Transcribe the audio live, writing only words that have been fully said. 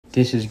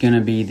This is going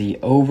to be the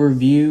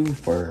overview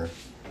for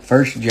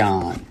 1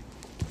 John.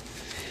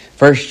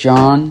 1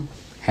 John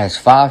has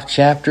 5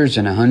 chapters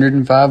and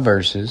 105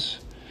 verses.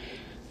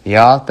 The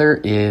author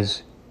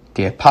is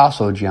the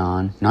Apostle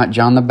John, not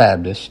John the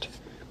Baptist,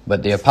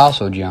 but the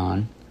Apostle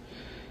John.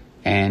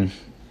 And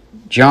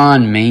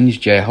John means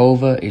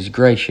Jehovah is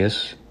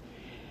gracious.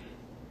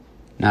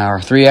 Now, our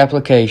 3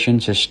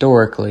 applications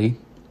historically.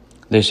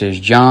 This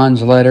is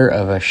John's letter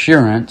of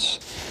assurance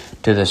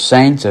to the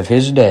saints of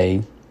his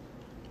day,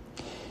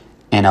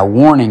 and a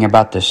warning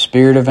about the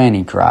spirit of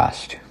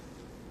Antichrist.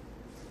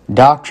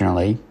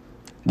 Doctrinally,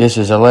 this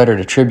is a letter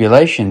to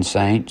tribulation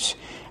saints,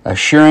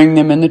 assuring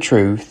them in the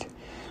truth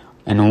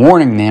and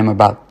warning them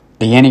about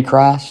the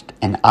Antichrist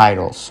and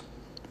idols.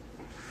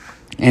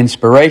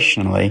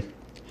 Inspirationally,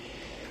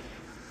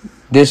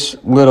 this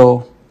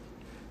little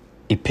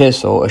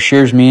epistle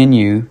assures me and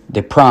you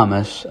the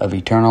promise of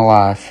eternal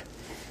life.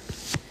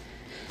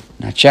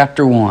 Now,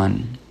 chapter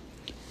 1.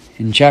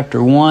 In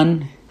chapter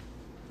 1,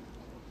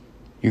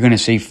 you're going to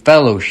see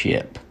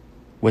fellowship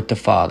with the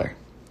Father.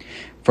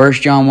 1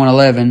 John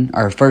 1:11,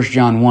 or 1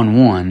 John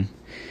 1:1,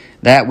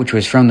 that which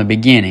was from the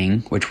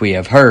beginning, which we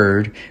have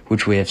heard,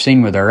 which we have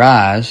seen with our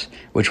eyes,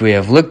 which we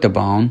have looked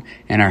upon,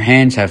 and our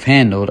hands have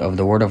handled of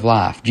the word of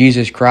life.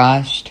 Jesus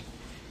Christ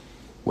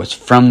was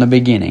from the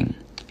beginning.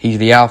 He's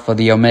the Alpha,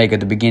 the Omega,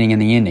 the beginning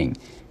and the ending.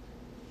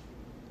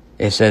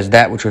 It says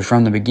that which was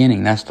from the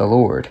beginning, that's the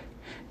Lord.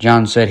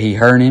 John said he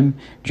heard him.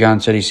 John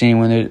said he's seen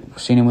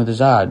him with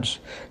his eyes.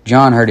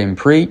 John heard him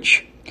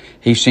preach.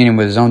 He's seen him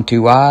with his own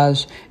 2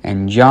 eyes.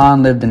 And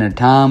John lived in a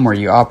time where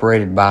you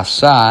operated by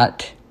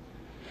sight.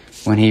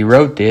 When he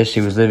wrote this,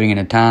 he was living in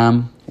a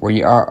time where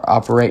you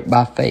operate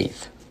by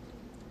faith.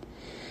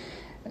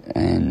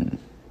 And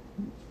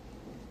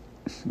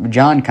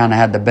John kind of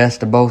had the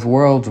best of both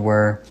worlds,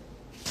 where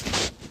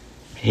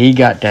he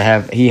had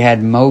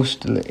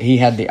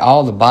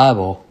all the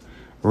Bible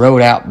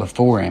wrote out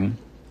before him.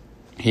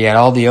 He had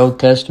all the Old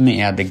Testament, he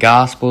had the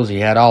Gospels,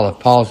 he had all of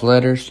Paul's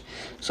letters.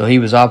 So he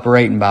was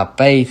operating by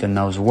faith in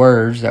those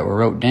words that were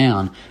wrote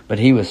down. But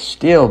he was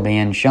still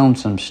being shown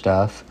some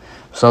stuff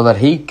so that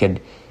he could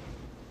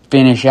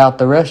finish out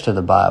the rest of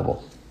the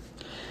Bible.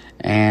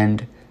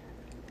 And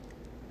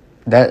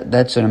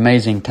that's an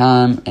amazing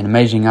time, an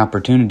amazing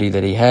opportunity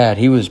that he had.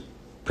 He was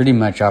pretty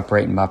much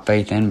operating by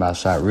faith and by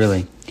sight,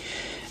 really.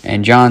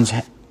 And John's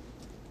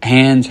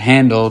hands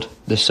handled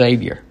the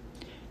Savior.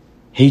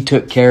 He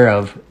took care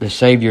of the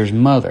Savior's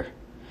mother.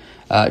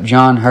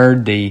 John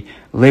heard the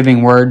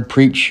living word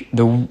preach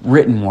the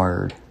written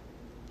word.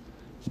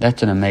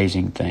 That's an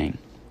amazing thing.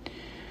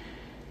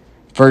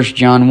 1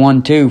 John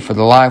 1:2, for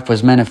the life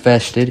was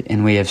manifested,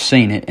 and we have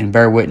seen it, and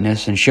bear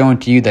witness, and show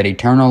unto you that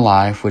eternal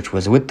life which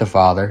was with the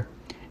Father,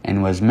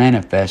 and was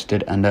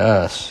manifested unto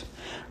us.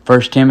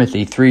 1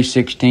 Timothy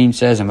 3:16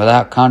 says, and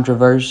without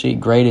controversy,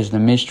 great is the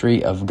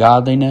mystery of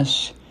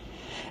godliness.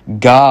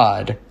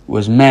 God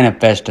was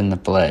manifest in the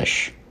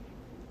flesh.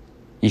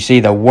 You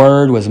see, the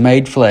Word was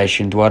made flesh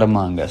and dwelt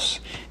among us.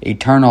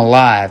 Eternal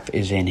life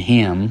is in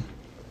Him.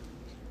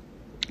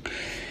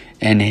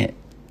 And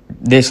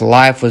this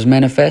life was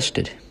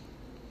manifested.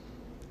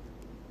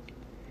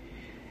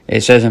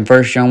 It says in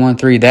 1 John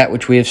 1:3, that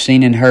which we have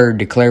seen and heard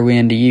declare we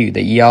unto you,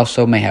 that ye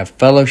also may have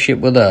fellowship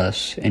with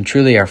us. And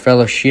truly our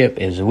fellowship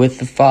is with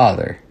the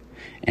Father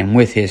and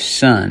with His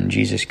Son,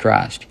 Jesus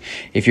Christ.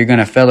 If you're going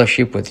to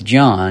fellowship with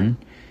John,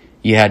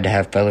 you had to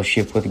have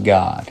fellowship with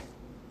God.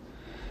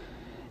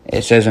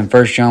 It says in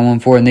 1 John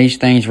 1:4, and these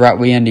things write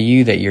we unto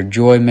you, that your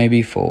joy may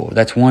be full.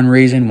 That's one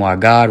reason why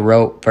God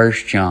wrote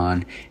 1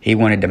 John. He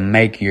wanted to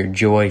make your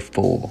joy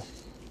full.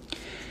 It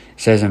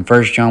says in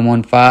 1 John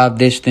 1:5,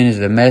 this then is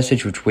the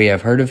message which we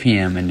have heard of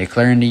Him, and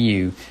declare unto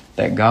you,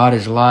 that God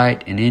is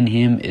light, and in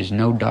Him is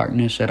no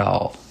darkness at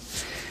all.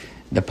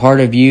 The part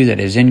of you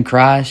that is in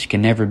Christ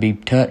can never be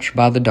touched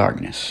by the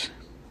darkness.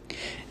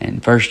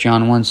 And 1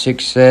 John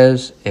 1:6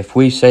 says, if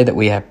we say that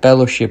we have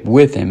fellowship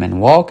with Him and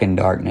walk in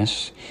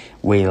darkness,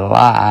 we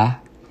lie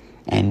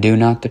and do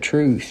not the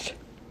truth.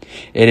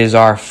 It is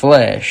our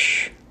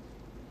flesh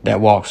that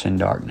walks in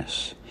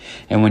darkness.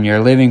 And when you're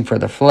living for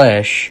the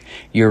flesh,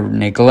 you're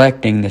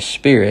neglecting the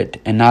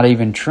Spirit and not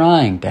even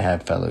trying to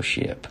have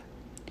fellowship.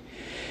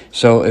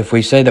 So if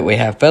we say that we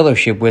have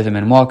fellowship with Him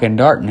and walk in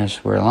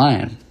darkness, we're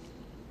lying.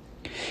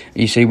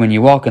 You see, when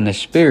you walk in the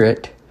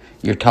Spirit,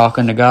 you're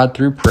talking to God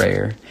through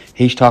prayer.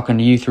 He's talking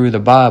to you through the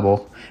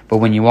Bible. But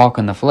when you walk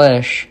in the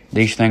flesh,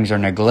 these things are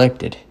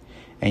neglected.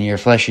 And your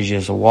flesh is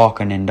just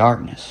walking in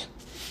darkness.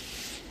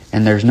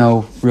 And there's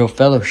no real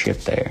fellowship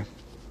there.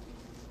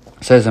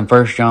 It says in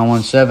 1 John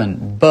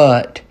 1:7,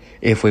 but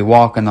if we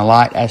walk in the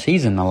light as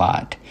He's in the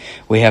light,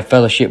 we have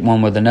fellowship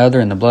one with another,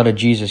 and the blood of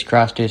Jesus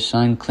Christ His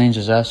Son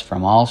cleanses us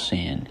from all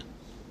sin.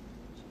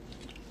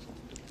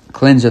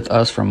 Cleanseth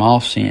us from all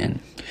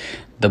sin.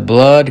 The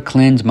blood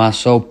cleansed my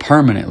soul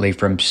permanently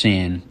from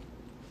sin,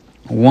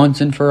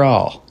 once and for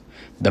all,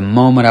 the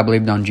moment I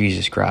believed on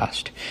Jesus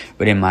Christ.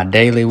 But in my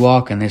daily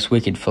walk in this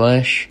wicked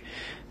flesh,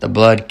 the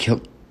blood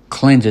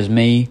cleanses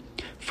me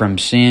from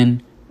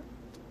sin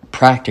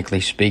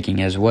practically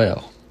speaking as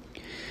well.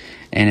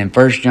 And in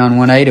 1 John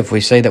 1:8, if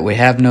we say that we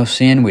have no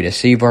sin, we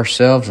deceive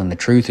ourselves and the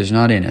truth is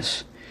not in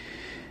us.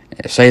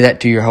 Say that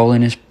to your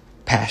holiness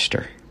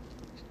pastor.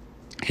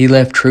 He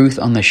left truth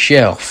on the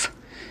shelf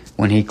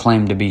when he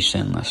claimed to be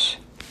sinless.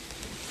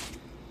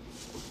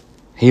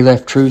 He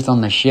left truth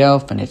on the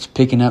shelf and it's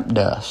picking up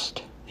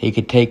dust. He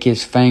could take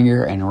his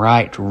finger and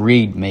write,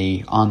 "Read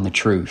me" on the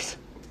truth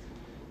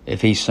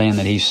if he's saying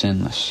that he's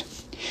sinless.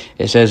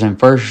 It says in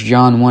 1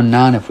 John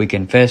 1:9, if we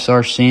confess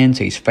our sins,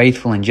 he's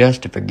faithful and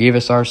just to forgive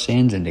us our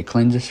sins and to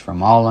cleanse us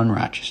from all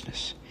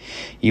unrighteousness.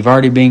 You've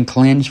already been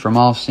cleansed from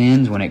all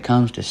sins when it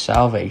comes to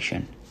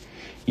salvation.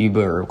 You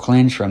were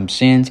cleansed from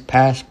sins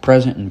past,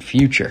 present, and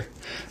future.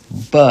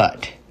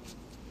 But,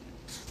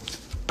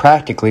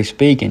 practically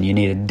speaking, you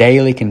need a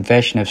daily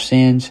confession of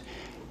sins,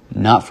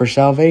 not for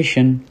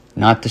salvation,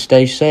 not to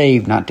stay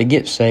saved, not to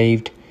get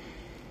saved,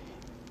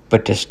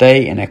 but to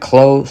stay in a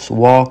close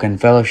walk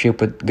and fellowship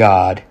with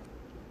God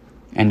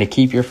and to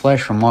keep your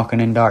flesh from walking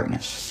in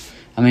darkness.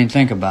 I mean,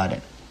 think about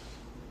it.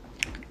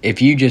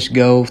 If you just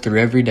go through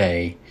every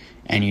day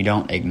and you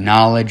don't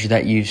acknowledge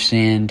that you've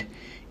sinned,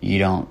 you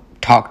don't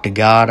talk to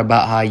God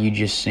about how you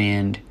just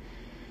sinned,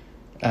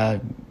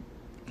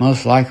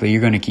 most likely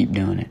you're going to keep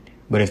doing it.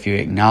 But if you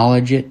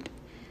acknowledge it,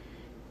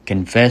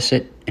 confess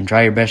it, and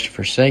try your best to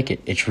forsake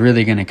it, it's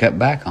really going to cut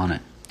back on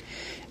it.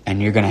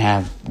 And you're going to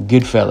have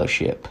good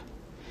fellowship.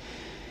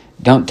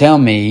 Don't tell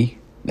me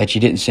that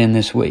you didn't sin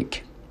this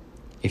week.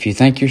 If you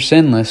think you're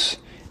sinless,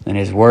 then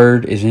His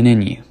Word isn't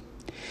in you.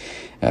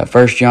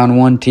 1 John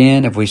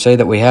 1:10, if we say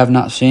that we have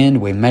not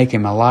sinned, we make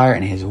Him a liar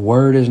and His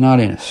Word is not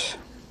in us.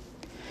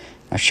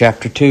 That's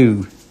chapter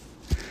 2.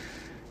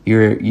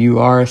 You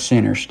are a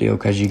sinner still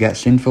because you got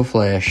sinful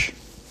flesh.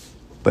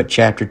 But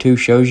chapter 2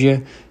 shows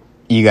you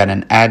got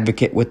an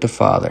advocate with the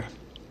Father.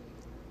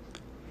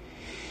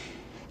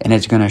 And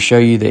it's going to show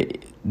you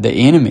the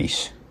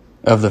enemies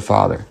of the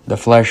Father, the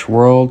flesh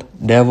world,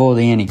 devil,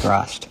 the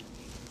Antichrist.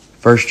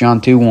 1 John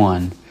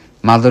 2:1,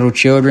 my little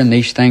children,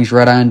 these things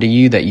write I unto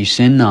you that you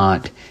sin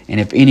not. And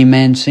if any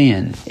man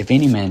sin,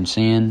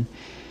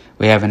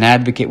 we have an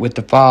advocate with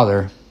the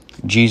Father,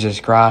 Jesus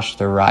Christ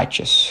the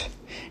righteous.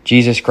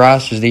 Jesus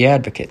Christ is the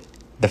advocate.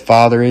 The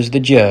Father is the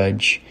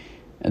judge.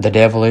 The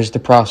devil is the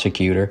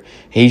prosecutor.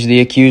 He's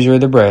the accuser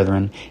of the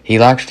brethren. He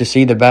likes to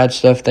see the bad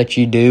stuff that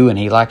you do, and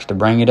he likes to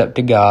bring it up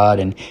to God,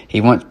 and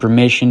he wants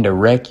permission to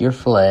wreck your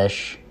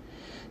flesh.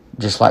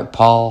 Just like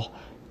Paul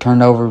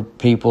turned over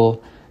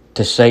people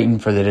to Satan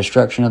for the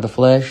destruction of the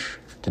flesh,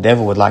 the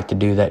devil would like to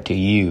do that to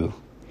you.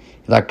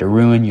 He'd like to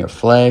ruin your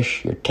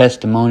flesh, your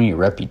testimony, your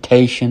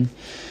reputation.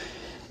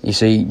 You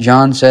see,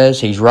 John says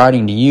he's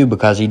writing to you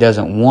because he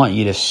doesn't want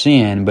you to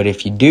sin, but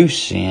if you do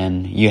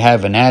sin, you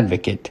have an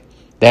advocate.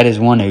 That is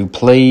one who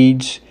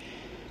pleads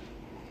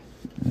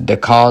the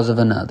cause of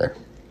another.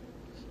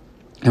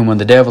 And when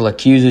the devil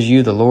accuses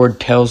you, the Lord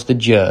tells the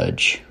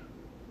judge.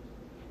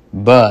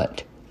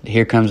 But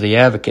here comes the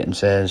advocate and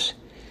says,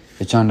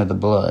 it's under the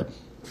blood.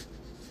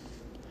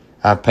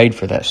 I've paid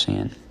for that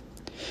sin.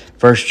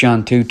 1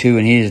 John 2:2,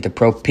 and He is the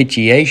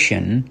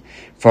propitiation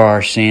for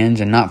our sins,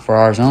 and not for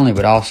ours only,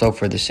 but also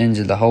for the sins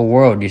of the whole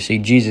world. You see,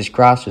 Jesus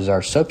Christ is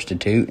our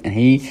substitute, and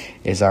He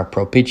is our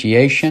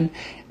propitiation.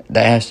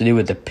 That has to do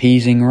with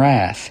appeasing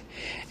wrath.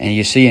 And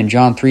you see in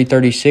John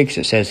 3:36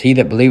 it says, he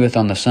that believeth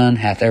on the Son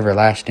hath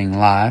everlasting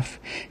life,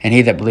 and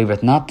he that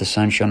believeth not the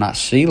Son shall not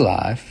see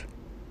life,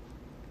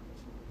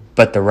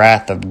 but the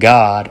wrath of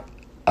God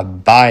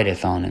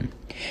abideth on him.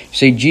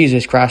 See,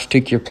 Jesus Christ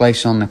took your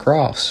place on the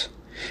cross,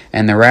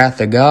 and the wrath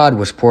of God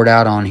was poured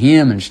out on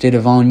Him instead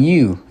of on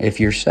you if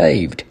you're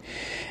saved.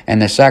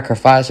 And the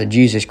sacrifice of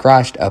Jesus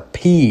Christ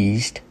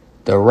appeased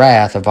the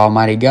wrath of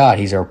Almighty God.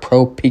 He's our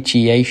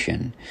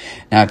propitiation.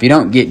 Now, if you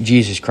don't get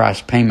Jesus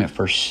Christ's payment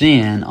for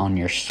sin on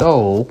your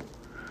soul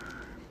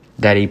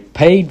that He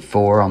paid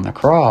for on the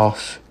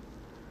cross,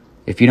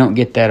 if you don't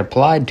get that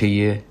applied to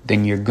you,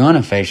 then you're going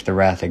to face the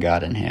wrath of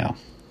God in hell.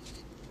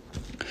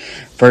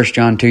 1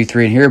 John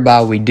 2:3, and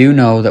hereby we do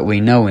know that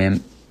we know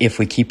Him if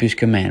we keep His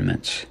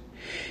commandments.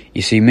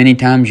 You see, many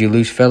times you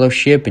lose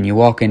fellowship and you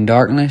walk in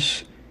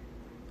darkness,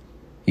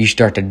 you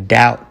start to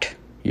doubt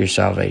your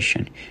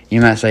salvation.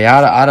 You might say,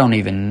 I don't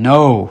even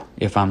know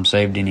if I'm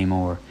saved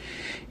anymore.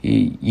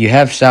 You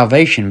have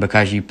salvation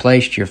because you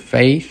placed your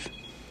faith.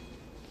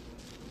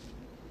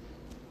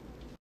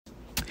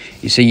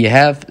 You see, you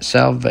have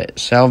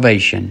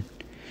salvation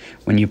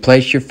when you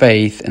place your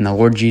faith in the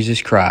Lord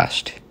Jesus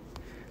Christ.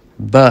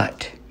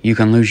 But you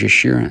can lose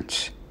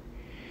assurance.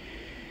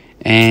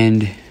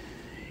 And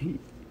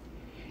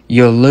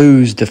you'll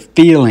lose the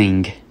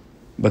feeling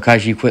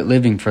because you quit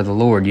living for the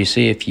Lord. You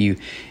see, if you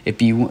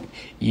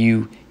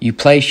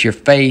place your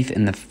faith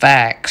in the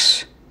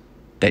facts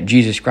that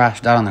Jesus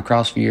Christ died on the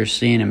cross for your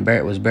sin and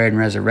was buried and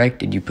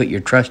resurrected, you put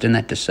your trust in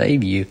that to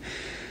save you,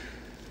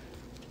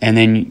 and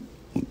then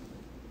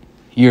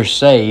you're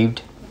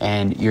saved,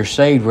 and you're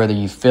saved whether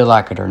you feel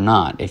like it or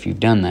not if you've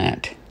done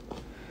that.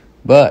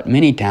 But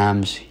many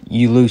times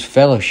you lose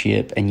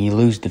fellowship and you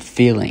lose the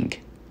feeling.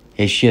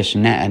 It's just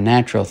a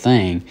natural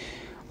thing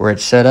where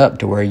it's set up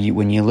to where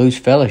when you lose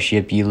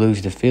fellowship, you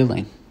lose the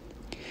feeling.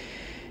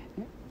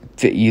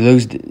 You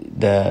lose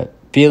the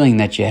feeling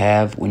that you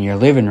have when you're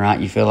living right.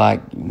 You feel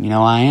like,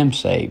 I am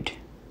saved.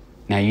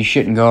 Now, you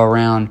shouldn't go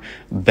around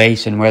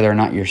basing whether or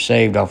not you're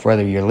saved off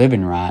whether you're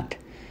living right,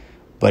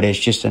 but it's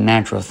just a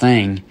natural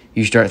thing.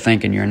 You start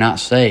thinking you're not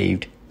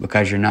saved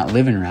because you're not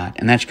living right,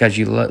 and that's because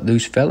you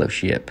lose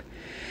fellowship.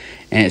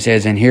 And it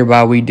says, and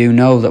hereby we do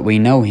know that we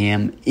know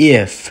him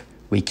if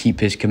we keep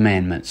his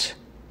commandments.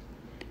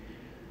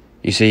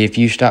 You see, if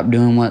you stop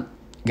doing what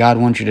God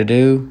wants you to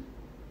do,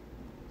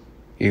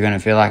 you're going to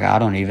feel like, I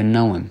don't even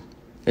know him.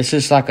 It's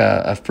just like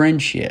a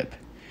friendship.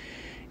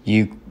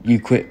 You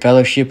quit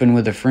fellowshipping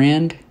with a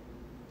friend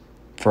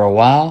for a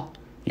while,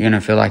 you're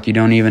going to feel like you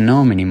don't even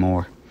know him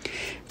anymore.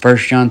 1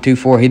 John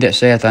 2:4, he that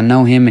saith, I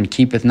know him, and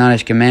keepeth not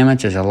his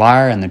commandments, is a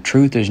liar, and the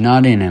truth is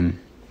not in him.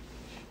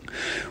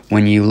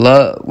 When you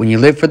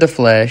live for the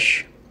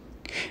flesh,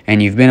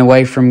 and you've been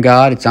away from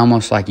God, it's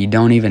almost like you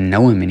don't even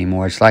know him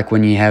anymore. It's like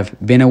when you have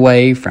been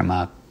away from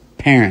a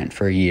parent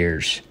for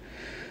years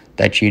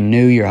that you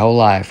knew your whole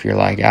life. You're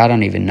like, I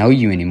don't even know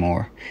you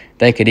anymore.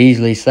 They could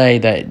easily say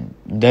that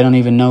they don't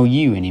even know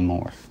you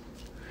anymore.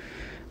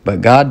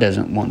 But God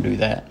doesn't want to do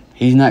that.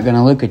 He's not going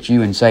to look at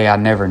you and say, I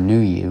never knew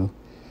you,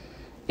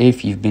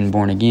 if you've been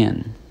born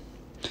again.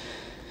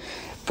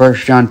 1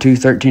 John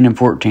 2:13 and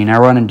 14, I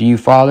write unto you,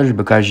 fathers,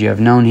 because you have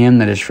known him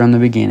that is from the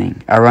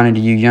beginning. I write unto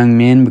you, young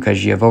men,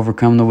 because you have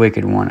overcome the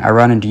wicked one. I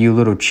write unto you,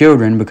 little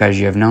children, because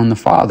you have known the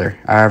Father.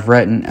 I have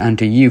written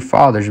unto you,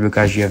 fathers,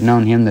 because you have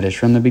known him that is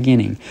from the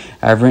beginning.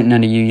 I have written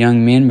unto you,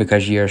 young men,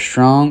 because ye are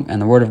strong,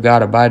 and the word of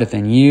God abideth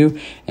in you,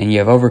 and ye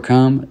have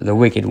overcome the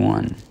wicked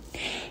one.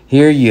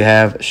 Here you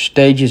have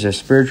stages of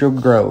spiritual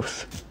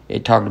growth.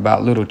 It talked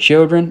about little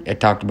children, it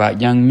talked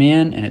about young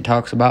men, and it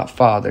talks about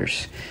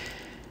fathers.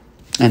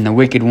 And the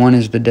wicked one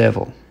is the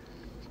devil.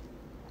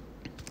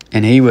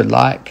 And he would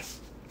like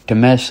to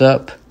mess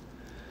up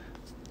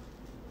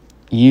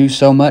you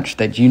so much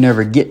that you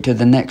never get to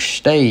the next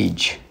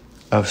stage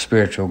of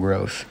spiritual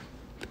growth.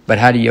 But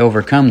how do you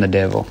overcome the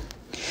devil?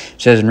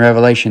 It says in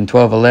Revelation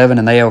 12:11,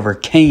 and they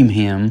overcame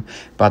him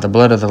by the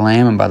blood of the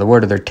Lamb and by the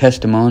word of their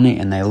testimony,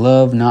 and they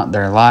loved not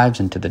their lives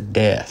unto the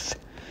death.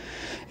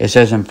 It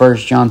says in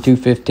 1 John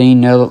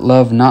 2:15,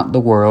 love not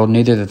the world,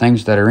 neither the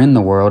things that are in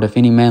the world. If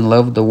any man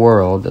love the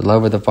world, the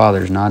love of the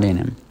Father is not in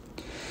him.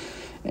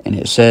 And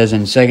it says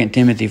in 2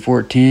 Timothy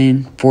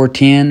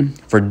 4:10,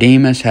 for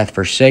Demas hath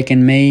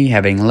forsaken me,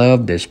 having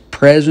loved this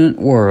present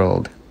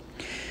world.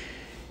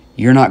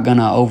 You're not going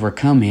to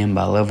overcome him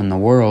by loving the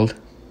world.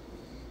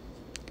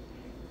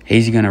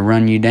 He's going to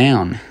run you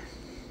down.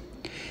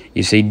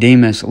 You see,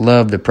 Demas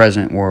loved the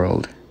present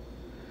world.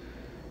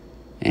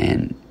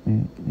 And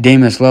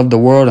Demas loved the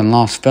world and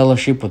lost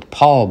fellowship with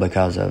Paul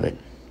because of it.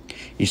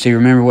 You see,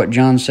 remember what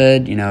John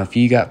said? If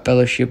you got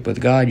fellowship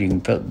with God, you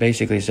can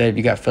basically say, if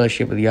you got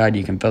fellowship with God,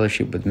 you can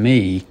fellowship with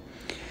me.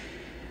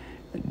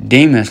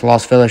 Demas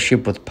lost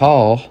fellowship with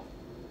Paul.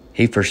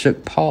 He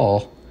forsook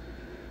Paul.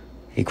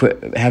 He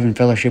quit having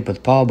fellowship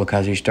with Paul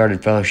because he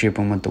started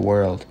fellowshipping with the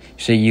world.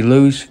 See, you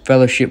lose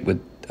fellowship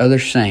with other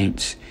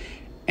saints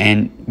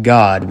and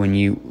God when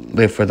you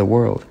live for the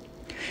world.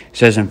 It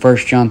says in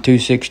 1 John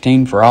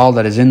 2:16, for all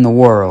that is in the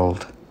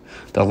world,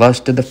 the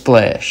lust of the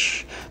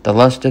flesh, the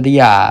lust of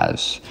the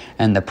eyes,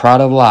 and the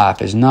pride of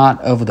life is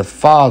not of the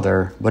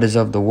Father, but is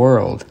of the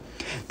world.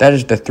 That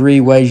is the three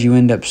ways you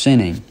end up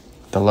sinning.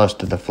 The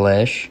lust of the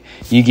flesh,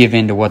 you give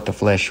in to what the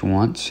flesh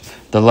wants.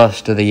 The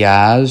lust of the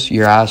eyes,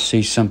 your eyes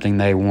see something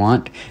they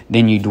want,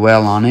 then you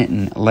dwell on it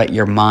and let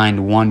your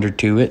mind wander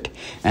to it.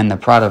 And the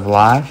pride of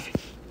life,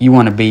 you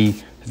want to be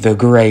the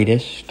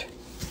greatest.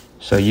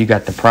 So you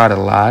got the pride of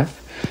life.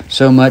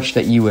 So much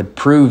that you would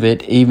prove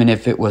it even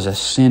if it was a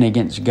sin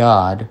against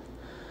God.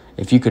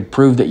 If you could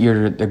prove that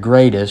you're the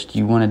greatest,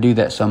 you want to do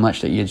that so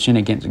much that you'd sin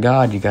against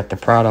God. You got the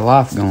pride of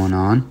life going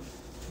on.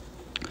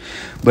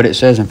 But it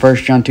says in 1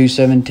 John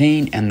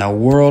 2:17, and the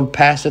world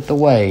passeth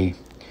away.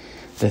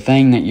 The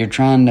thing that you're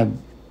trying to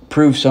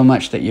prove so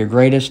much that you're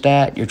greatest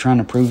at, you're trying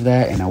to prove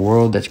that in a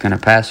world that's going to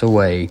pass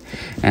away.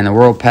 And the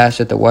world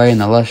passeth away,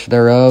 and the lust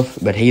thereof,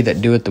 but he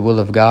that doeth the will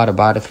of God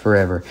abideth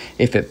forever.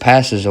 If it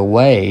passes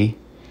away,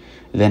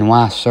 then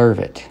why serve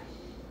it?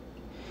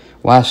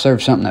 Why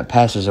serve something that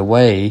passes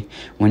away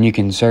when you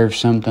can serve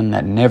something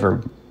that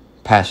never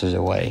passes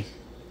away?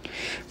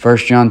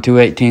 1 John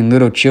 2:18,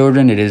 little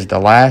children, it is the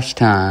last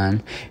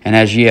time, and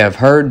as ye have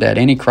heard that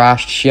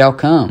Antichrist shall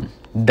come,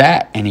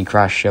 that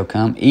Antichrist shall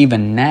come,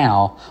 even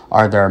now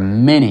are there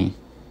many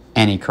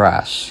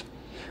Antichrists,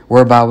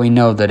 whereby we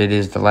know that it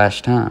is the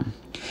last time.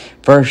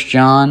 1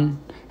 John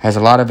has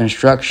a lot of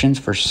instructions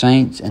for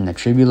saints in the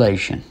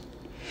tribulation.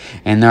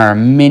 And there are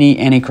many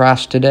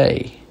Antichrists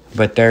today,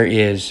 but there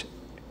is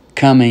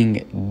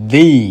coming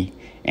the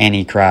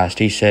Antichrist.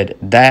 He said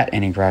that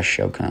Antichrist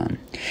shall come.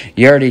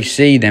 You already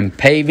see them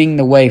paving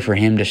the way for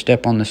him to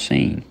step on the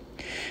scene.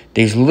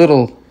 These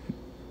little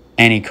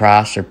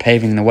Antichrists are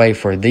paving the way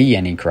for the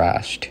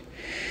Antichrist.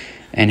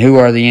 And who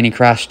are the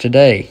Antichrists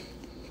today?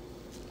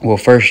 Well,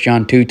 1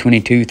 John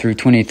 2:22 through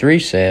 23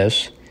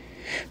 says,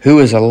 Who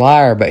is a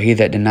liar but he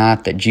that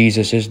denieth that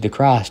Jesus is the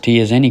Christ? He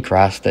is any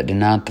Christ that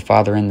denieth the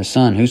Father and the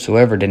Son.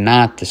 Whosoever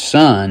denieth the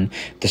Son,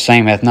 the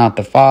same hath not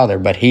the Father,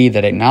 but he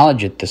that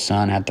acknowledgeth the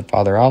Son hath the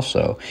Father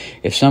also.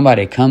 If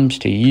somebody comes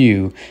to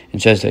you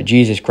and says that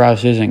Jesus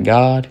Christ isn't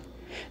God,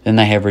 then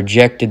they have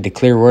rejected the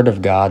clear word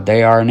of God.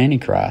 They are an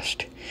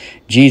antichrist.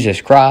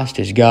 Jesus Christ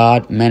is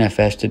God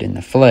manifested in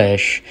the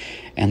flesh,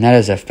 and that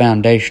is a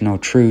foundational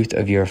truth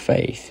of your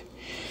faith.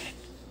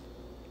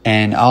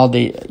 And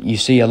you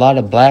see a lot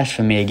of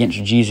blasphemy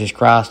against Jesus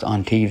Christ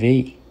on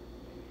TV.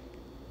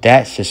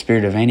 That's the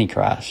spirit of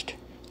Antichrist.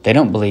 They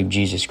don't believe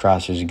Jesus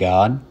Christ is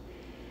God.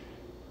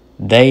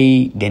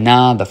 They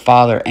deny the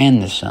Father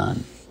and the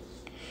Son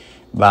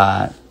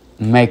by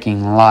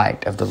making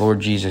light of the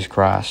Lord Jesus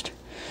Christ.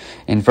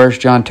 In 1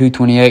 John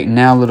 2:28,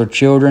 now little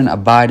children,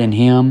 abide in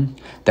him,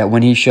 that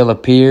when he shall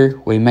appear,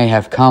 we may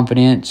have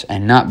confidence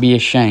and not be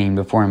ashamed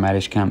before him at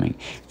his coming.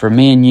 For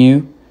me and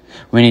you,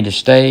 we need to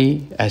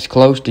stay as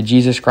close to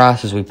Jesus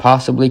Christ as we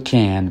possibly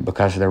can,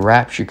 because the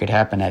rapture could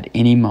happen at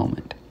any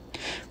moment.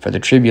 For the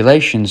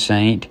tribulation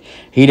saint,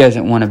 he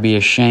doesn't want to be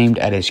ashamed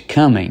at his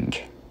coming,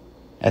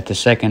 at the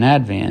second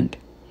advent.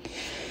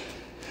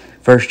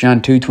 1 John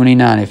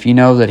 2:29, if you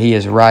know that he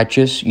is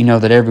righteous, you know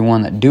that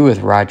everyone that doeth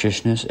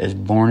righteousness is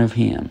born of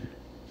him.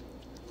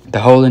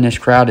 The holiness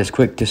crowd is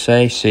quick to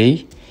say,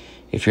 see,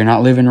 if you're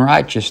not living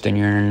righteous, then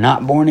you're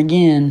not born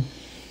again.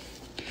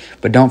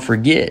 But don't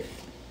forget,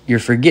 you're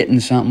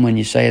forgetting something when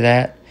you say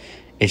that.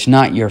 It's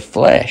not your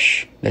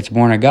flesh that's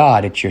born of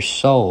God, it's your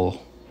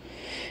soul.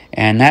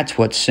 And that's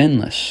what's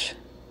sinless.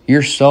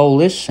 Your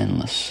soul is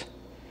sinless.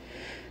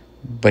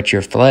 But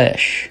your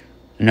flesh,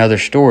 another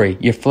story,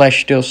 your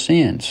flesh still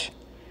sins.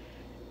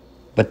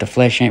 But the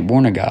flesh ain't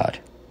born of God.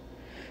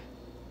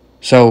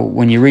 So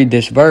when you read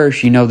this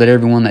verse, you know that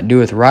everyone that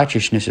doeth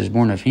righteousness is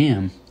born of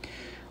him.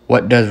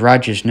 What does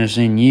righteousness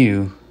in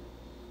you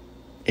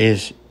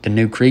is the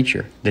new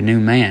creature, the new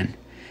man.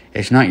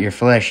 It's not your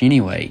flesh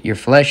anyway. Your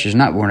flesh is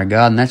not born of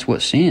God, and that's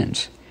what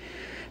sins.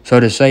 So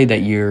to say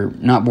that you're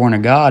not born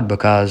of God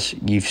because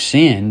you've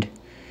sinned,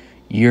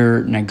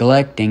 you're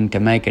neglecting to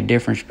make a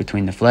difference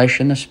between the flesh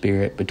and the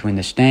spirit, between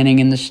the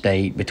standing and the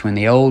state, between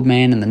the old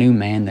man and the new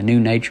man, the new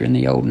nature and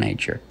the old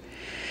nature.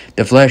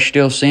 The flesh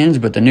still sins,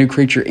 but the new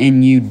creature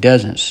in you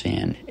doesn't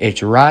sin.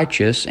 It's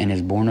righteous and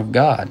is born of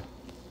God.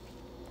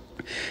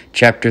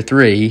 Chapter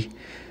 3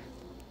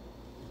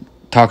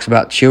 talks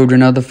about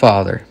children of the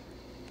Father.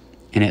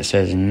 And it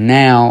says,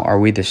 now are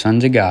we the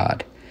sons of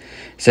God.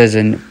 It says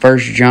in 1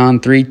 John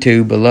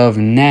 3:2, beloved,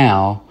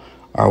 now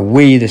are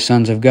we the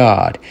sons of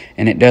God.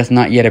 And it doth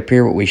not yet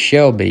appear what we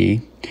shall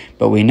be.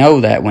 But we know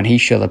that when he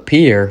shall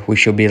appear, we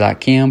shall be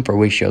like him, for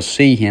we shall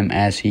see him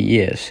as he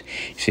is.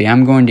 See,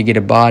 I'm going to get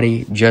a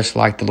body just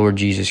like the Lord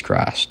Jesus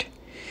Christ.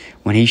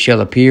 When he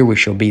shall appear, we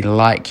shall be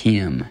like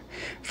him.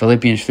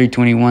 Philippians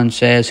 3:21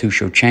 says, who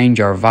shall change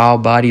our vile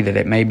body, that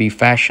it may be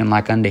fashioned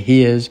like unto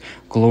his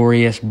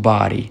glorious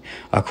body,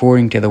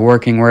 according to the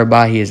working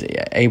whereby he is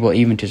able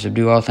even to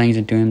subdue all things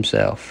unto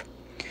himself.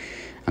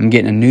 I'm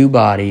getting a new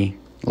body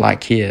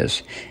like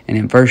his. And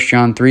in 1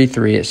 John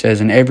 3:3 it says,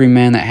 and every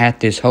man that hath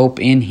this hope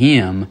in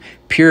him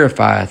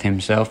purifieth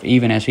himself,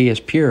 even as he is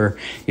pure.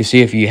 You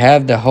see, if you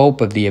have the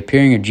hope of the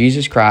appearing of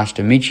Jesus Christ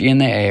to meet you in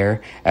the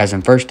air, as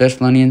in 1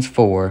 Thessalonians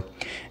 4,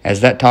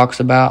 as that talks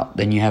about,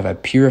 then you have a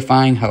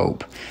purifying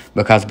hope,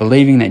 because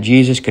believing that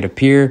Jesus could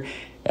appear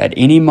at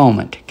any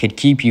moment could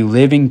keep you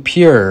living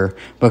pure,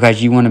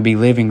 because you want to be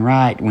living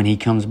right when he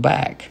comes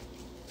back.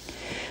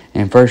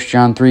 In 1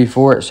 John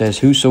 3:4 it says,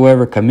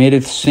 whosoever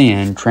committeth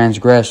sin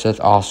transgresseth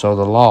also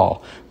the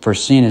law, for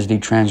sin is the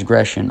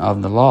transgression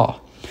of the law.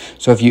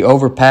 So if you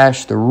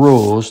overpass the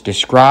rules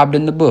described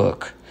in the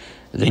book,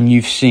 then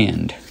you've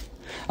sinned.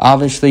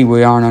 Obviously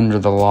we aren't under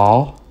the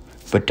law,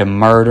 but to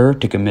murder,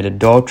 to commit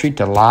adultery,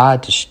 to lie,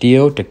 to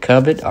steal, to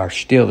covet are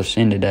still the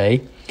sin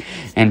today.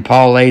 And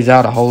Paul lays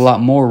out a whole lot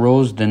more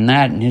rules than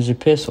that in his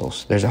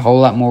epistles. There's a whole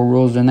lot more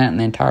rules than that in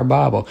the entire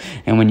Bible.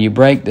 And when you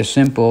break the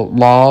simple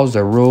laws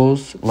or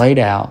rules laid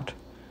out,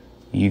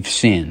 you've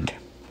sinned.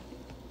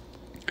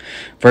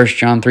 1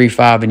 John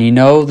 3:5, and ye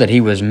know that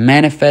he was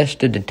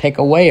manifested to take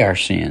away our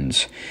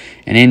sins,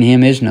 and in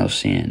him is no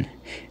sin.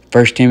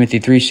 1 Timothy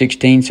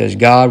 3:16 says,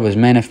 God was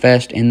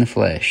manifest in the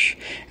flesh.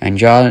 And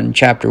John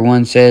chapter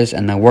 1 says,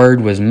 and the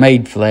Word was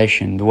made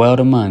flesh and dwelt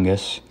among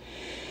us.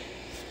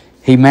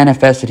 He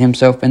manifested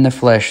himself in the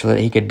flesh so that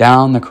he could die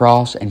on the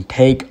cross and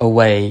take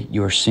away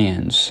your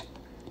sins.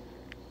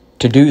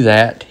 To do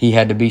that, he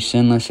had to be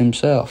sinless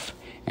himself.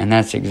 And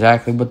that's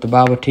exactly what the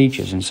Bible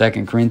teaches. In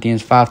 2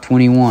 Corinthians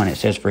 5:21, it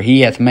says, for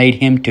he hath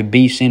made him to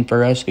be sin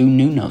for us who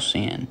knew no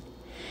sin.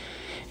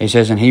 It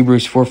says in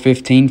Hebrews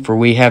 4:15, for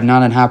we have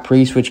not an high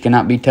priest which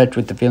cannot be touched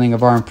with the feeling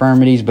of our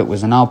infirmities, but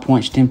was in all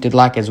points tempted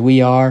like as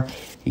we are,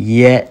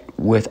 yet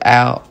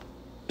without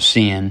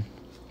sin.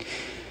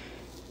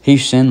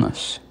 He's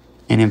sinless.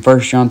 And in 1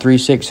 John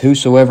 3:6,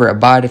 whosoever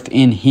abideth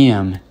in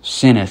him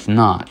sinneth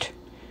not.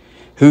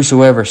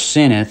 Whosoever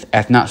sinneth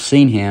hath not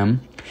seen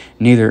him,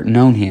 neither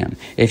known him.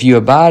 If you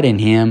abide in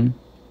him,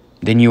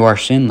 then you are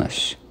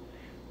sinless.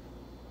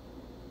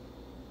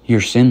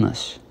 you're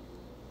sinless.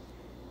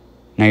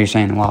 Now you're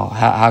saying, well,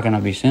 how can I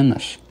be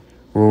sinless?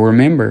 Well,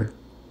 remember,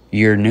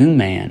 your new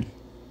man,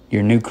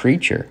 your new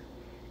creature,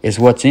 is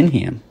what's in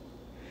him.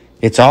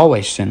 It's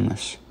always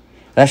sinless.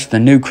 That's the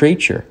new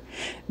creature.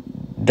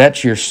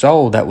 That's your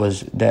soul that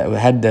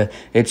had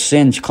its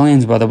sins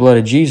cleansed by the blood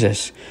of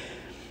Jesus.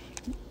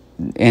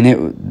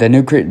 And the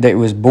new creature that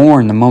was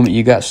born the moment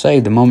you got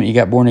saved, the moment you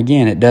got born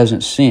again, it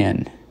doesn't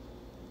sin.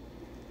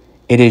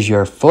 It is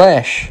your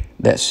flesh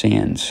that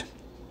sins.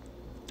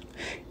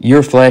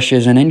 Your flesh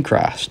isn't in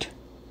Christ.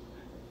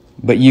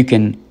 But you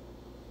can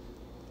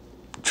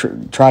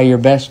try your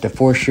best to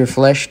force your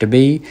flesh to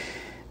be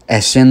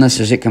as sinless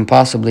as it can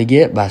possibly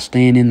get by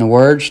staying in the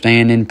Word,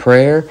 staying in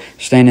prayer,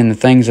 staying in the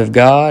things of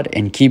God,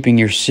 and keeping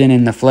your sin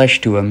in the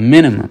flesh to a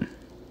minimum.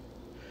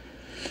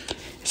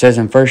 It says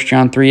in 1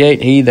 John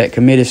 3:8, He that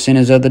committeth sin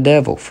is of the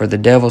devil, for the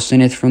devil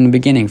sinneth from the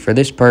beginning. For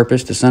this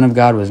purpose the Son of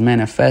God was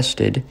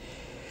manifested,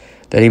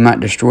 that he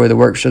might destroy the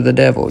works of the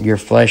devil. Your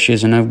flesh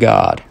isn't of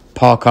God.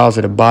 Paul calls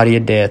it a body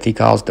of death. He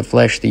calls the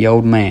flesh the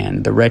old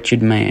man, the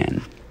wretched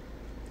man.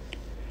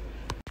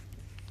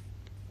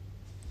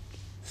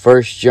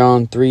 1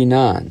 John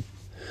 3:9,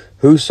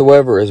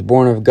 Whosoever is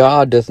born of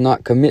God doth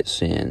not commit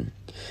sin,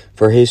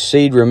 for his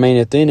seed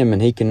remaineth in him,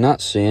 and he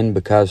cannot sin,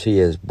 because he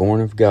is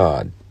born of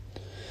God.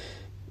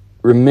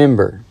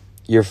 Remember,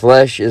 your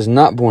flesh is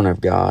not born of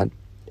God.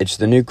 It's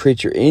the new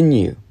creature in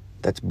you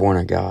that's born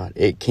of God.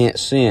 It can't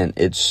sin.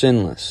 It's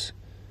sinless.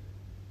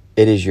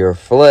 It is your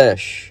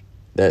flesh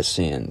that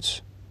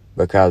sins,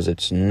 because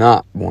it's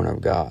not born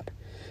of God.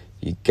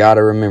 You got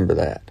to remember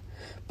that.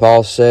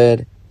 Paul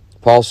said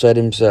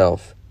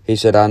himself, he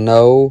said, I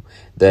know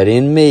that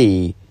in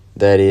me,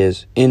 that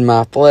is, in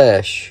my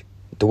flesh,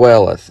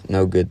 dwelleth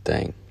no good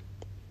thing.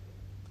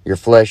 Your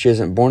flesh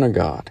isn't born of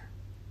God.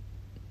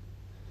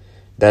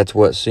 That's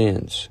what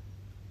sins.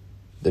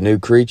 The new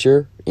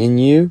creature in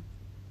you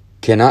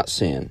cannot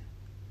sin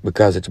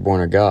because it's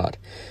born of God.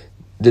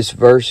 This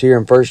verse here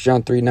in 1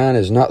 John 3:9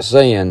 is not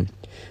saying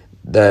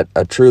that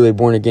a truly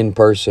born again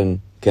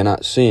person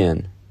cannot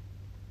sin,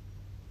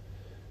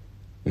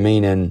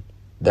 meaning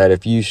that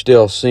if you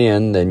still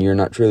sin, then you're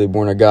not truly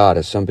born of God,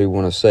 as some people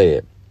want to say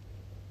it.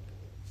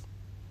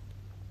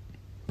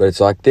 But it's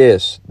like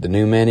this. The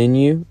new man in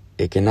you,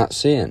 it cannot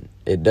sin.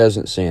 It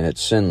doesn't sin.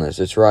 It's sinless.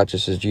 It's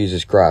righteous as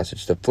Jesus Christ.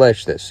 It's the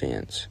flesh that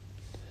sins.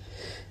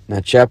 Now,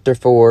 chapter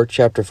 4,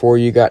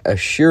 you got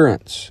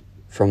assurance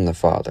from the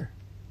Father.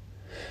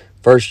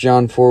 1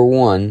 John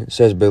 4:1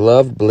 says,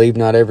 Beloved, believe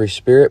not every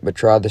spirit, but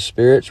try the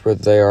spirits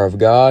whether they are of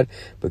God,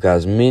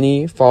 because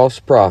many false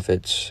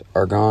prophets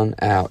are gone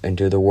out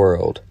into the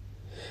world.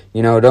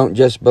 You know, don't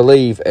just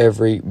believe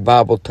every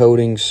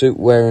Bible-toting,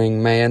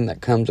 suit-wearing man that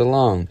comes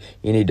along.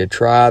 You need to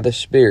try the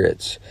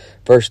spirits.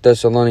 1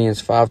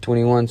 Thessalonians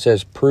 5:21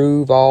 says,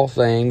 Prove all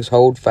things,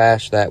 hold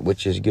fast that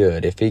which is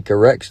good. If he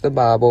corrects the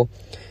Bible,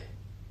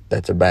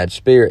 that's a bad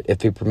spirit.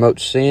 If he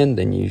promotes sin,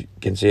 then you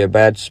can see a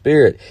bad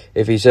spirit.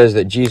 If he says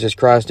that Jesus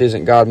Christ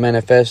isn't God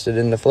manifested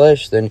in the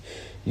flesh, then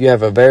you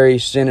have a very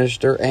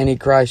sinister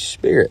Antichrist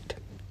spirit.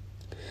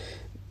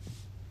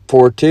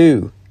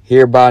 4:2,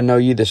 Hereby know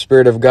ye the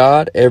Spirit of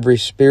God. Every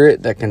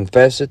spirit that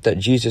confesseth that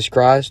Jesus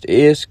Christ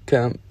is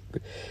come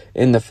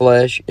in the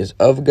flesh is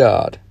of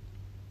God.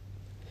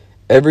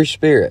 Every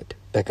spirit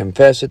that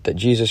confesseth that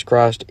Jesus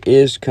Christ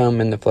is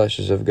come in the flesh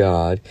is of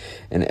God,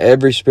 and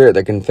every spirit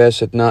that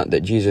confesseth not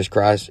that Jesus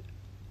Christ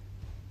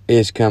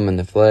is come in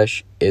the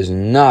flesh is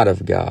not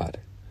of God.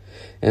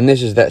 And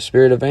this is that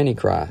spirit of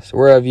Antichrist,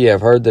 whereof ye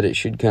have heard that it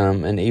should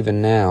come, and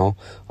even now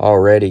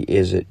already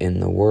is it in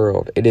the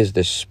world. It is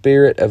the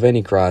spirit of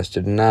Antichrist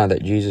to deny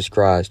that Jesus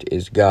Christ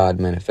is God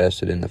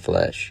manifested in the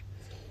flesh.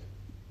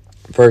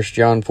 1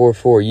 John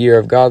 4:4, Ye are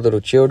of God,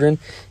 little children,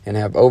 and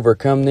have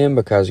overcome them,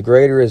 because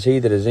greater is he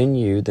that is in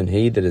you than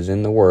he that is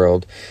in the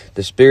world.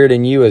 The spirit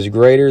in you is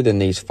greater than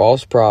these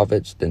false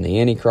prophets, than the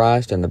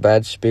Antichrist and the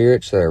bad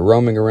spirits that are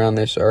roaming around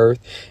this earth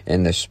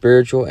in the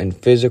spiritual and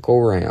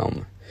physical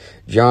realm.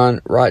 John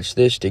writes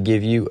this to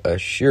give you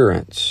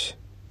assurance.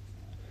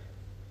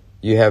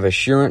 You have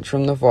assurance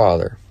from the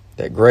Father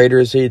that greater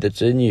is he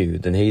that's in you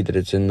than he that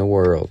is in the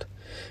world.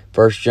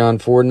 1 John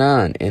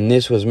 4:9, In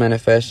this was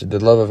manifested the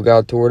love of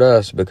God toward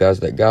us, because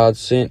that God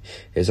sent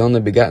his only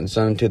begotten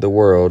Son into the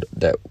world,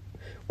 that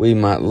we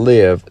might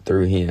live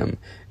through him.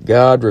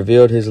 God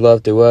revealed his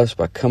love to us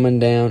by coming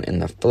down in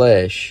the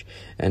flesh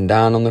and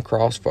dying on the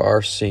cross for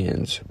our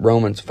sins.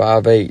 Romans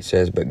 5:8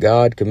 says, But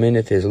God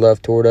commendeth his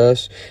love toward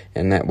us,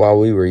 and that while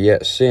we were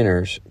yet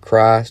sinners,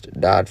 Christ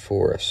died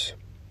for us.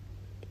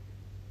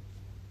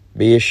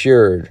 Be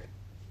assured.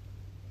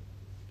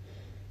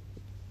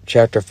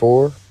 Chapter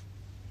 4,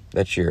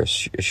 that's your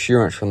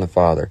assurance from the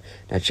Father.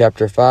 Now,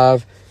 chapter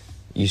 5,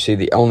 you see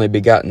the only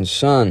begotten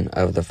Son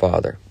of the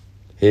Father.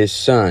 His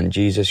Son,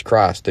 Jesus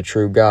Christ, the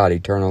true God,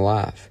 eternal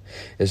life.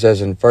 It says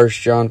in 1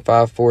 John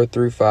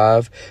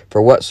 5:4-5,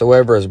 For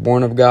whatsoever is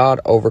born of God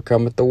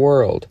overcometh the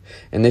world.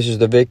 And this is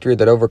the victory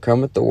that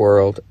overcometh the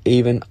world,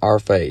 even our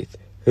faith.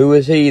 Who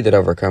is he that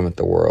overcometh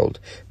the world,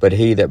 but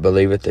he that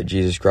believeth that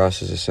Jesus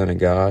Christ is the Son of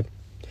God?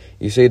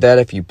 You see that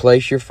if you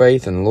place your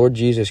faith in the Lord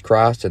Jesus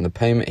Christ and the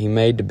payment He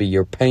made to be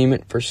your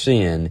payment for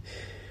sin,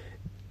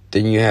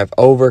 then you have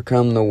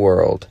overcome the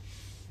world.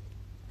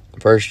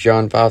 1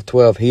 John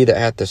 5:12, He that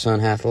hath the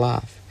Son hath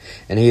life,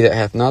 and he that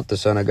hath not the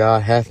Son of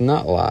God hath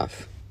not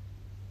life.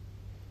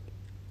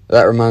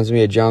 That reminds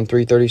me of John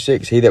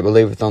 3:36, He that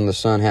believeth on the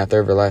Son hath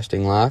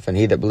everlasting life, and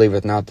he that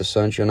believeth not the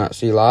Son shall not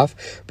see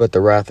life, but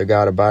the wrath of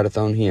God abideth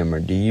on him. Or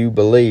do you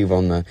believe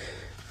on the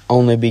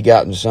only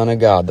begotten Son of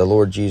God, the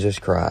Lord Jesus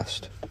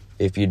Christ?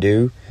 If you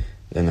do,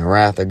 then the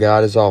wrath of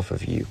God is off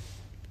of you.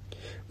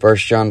 1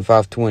 John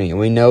 5:20, And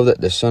we know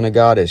that the Son of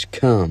God is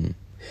come,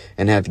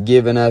 and hath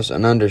given us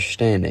an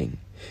understanding,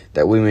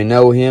 that we may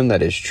know Him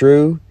that is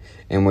true,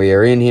 and we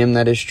are in Him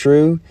that is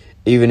true,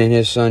 even in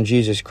His Son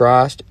Jesus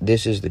Christ.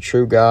 This is the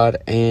true God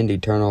and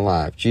eternal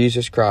life.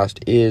 Jesus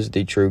Christ is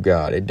the true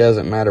God. It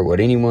doesn't matter what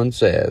anyone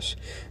says.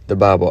 The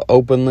Bible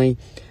openly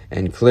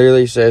and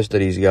clearly says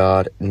that He's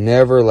God.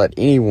 Never let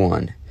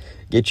anyone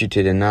get you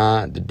to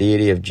deny the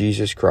deity of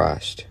Jesus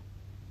Christ.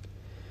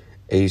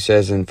 He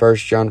says in 1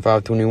 John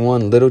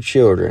 5:21, Little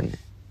children,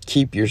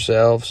 keep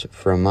yourselves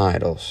from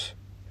idols.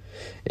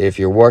 If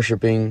you're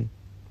worshiping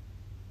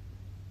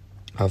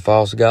a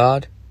false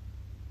god,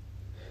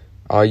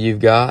 all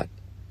you've got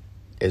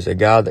is a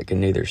God that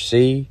can neither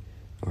see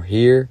or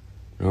hear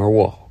nor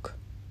walk.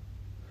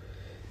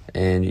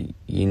 And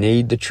you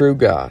need the true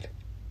God.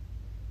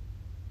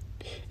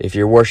 If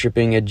you're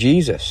worshiping a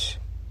Jesus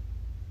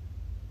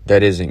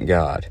that isn't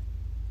God,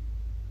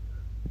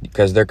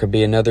 because there could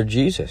be another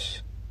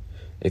Jesus.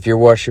 If you're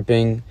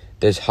worshiping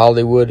this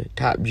Hollywood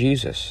type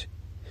Jesus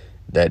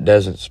that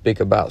doesn't speak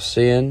about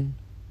sin,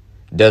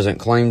 doesn't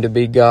claim to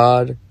be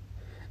God,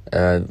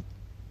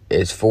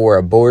 is for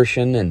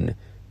abortion and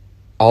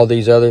all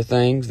these other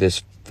things,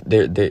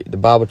 the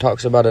Bible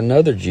talks about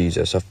another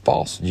Jesus, a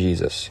false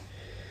Jesus.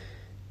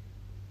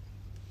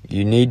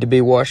 You need to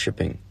be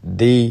worshiping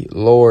the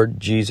Lord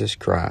Jesus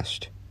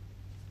Christ.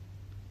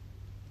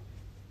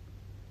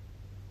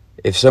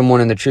 If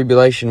someone in the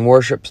tribulation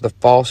worships the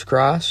false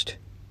Christ,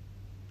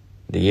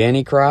 the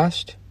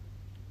Antichrist,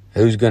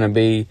 who's going to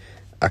be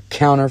a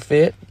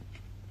counterfeit,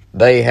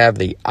 they have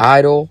the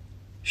idol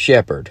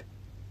shepherd,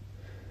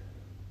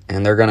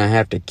 and they're going to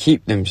have to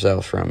keep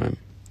themselves from him.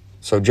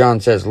 So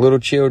John says, little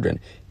children,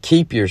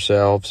 keep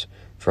yourselves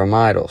from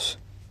idols.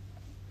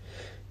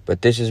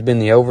 But this has been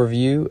the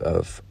overview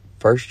of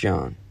 1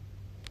 John.